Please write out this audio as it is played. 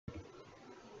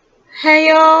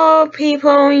Hello people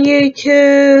on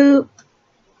YouTube.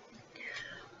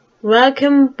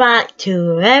 Welcome back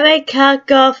to Erica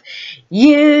Golf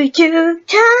YouTube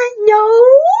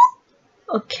channel.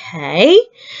 Okay.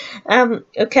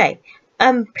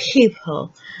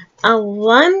 People, I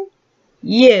want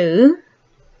you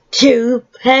to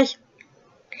press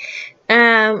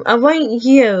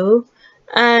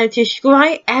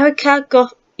subscribe Erica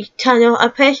Golf channel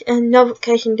and press the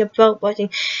notification bell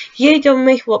button. You don't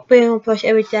miss what video I post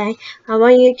every day. I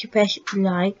want you to press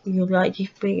like if you like this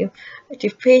video.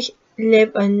 Just please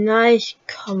leave a nice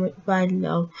comment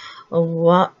below of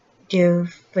what do you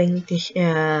think this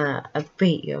a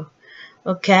video.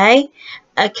 Okay?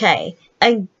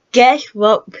 And guess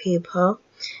what, people?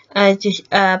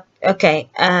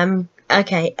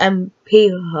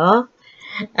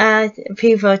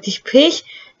 People, just please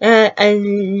and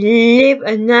leave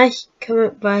a nice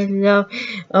comment below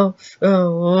of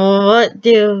what do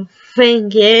you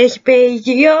think is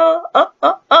video.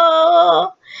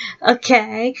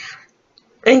 Okay,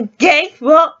 and guess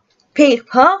what,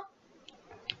 people?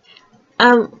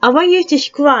 I want you to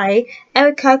subscribe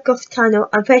Erica Golf channel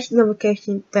and press the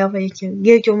notification bell so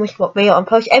you don't miss what video I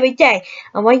post every day.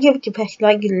 I want you to press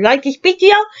like if you like this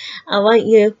video. I want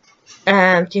you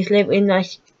just leave a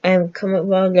nice comment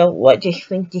below what you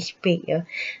think this video.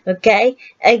 Okay,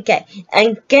 and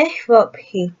guess what,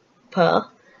 people?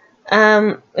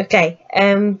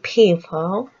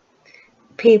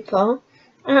 People,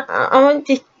 I want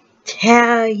to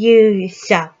tell you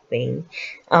something.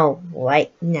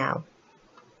 Right now.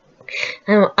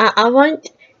 I want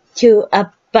to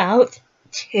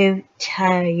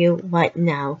tell you right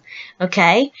now.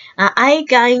 Okay, I'm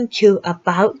going to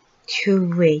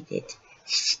read it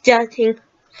starting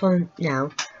from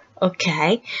now.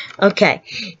 Okay.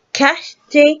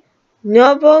 Cassidy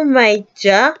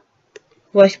NobleMajor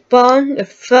was born the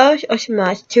 1st of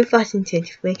March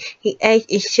 2023. His age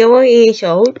is 7 years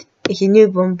old. Is a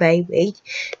newborn baby,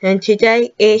 and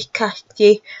today is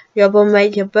Cassidy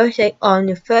NobleMajor's birthday on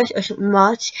the 1st of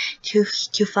March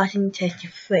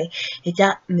 2023.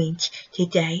 That means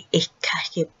today is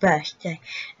Cassidy's birthday,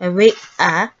 and we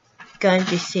are going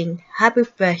to sing happy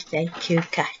birthday to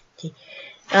Cassidy.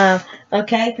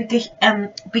 Okay, because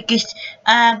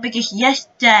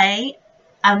yesterday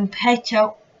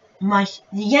my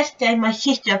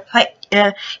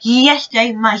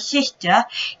sister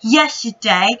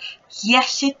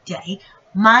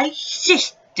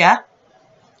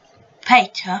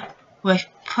Peter was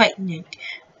pregnant,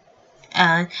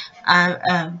 and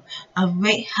a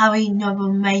big Harry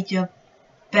NobleMajor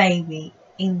baby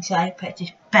inside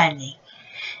Peter's belly,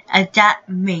 and that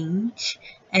means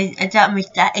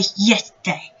that is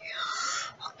yesterday.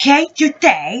 Okay,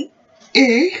 today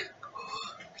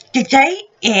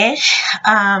is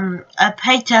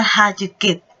Peter had to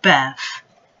give birth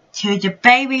to the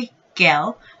baby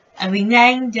girl, and we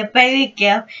named the baby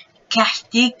girl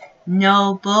Cassidy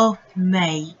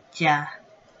NobleMajor.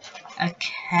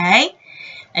 Okay,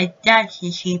 and that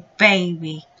is his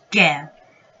baby girl.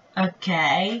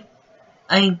 Okay,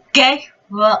 and guess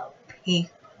what,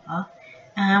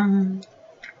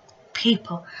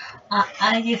 people?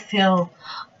 I just feel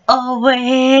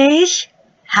always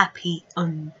happy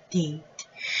indeed.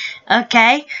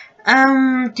 Okay,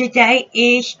 today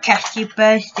is Cassidy's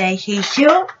birthday. He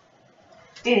sure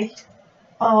is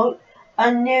a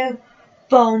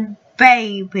newborn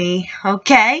baby.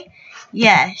 Okay,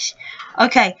 yes.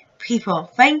 Okay,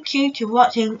 people, thank you for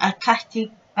watching a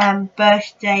Cassidy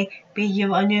birthday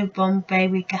video, a newborn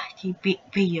baby Cassidy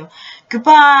video.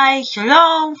 Goodbye,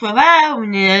 shalom, farewell,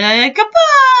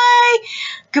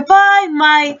 goodbye,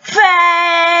 my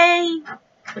friend.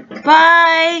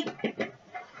 Bye.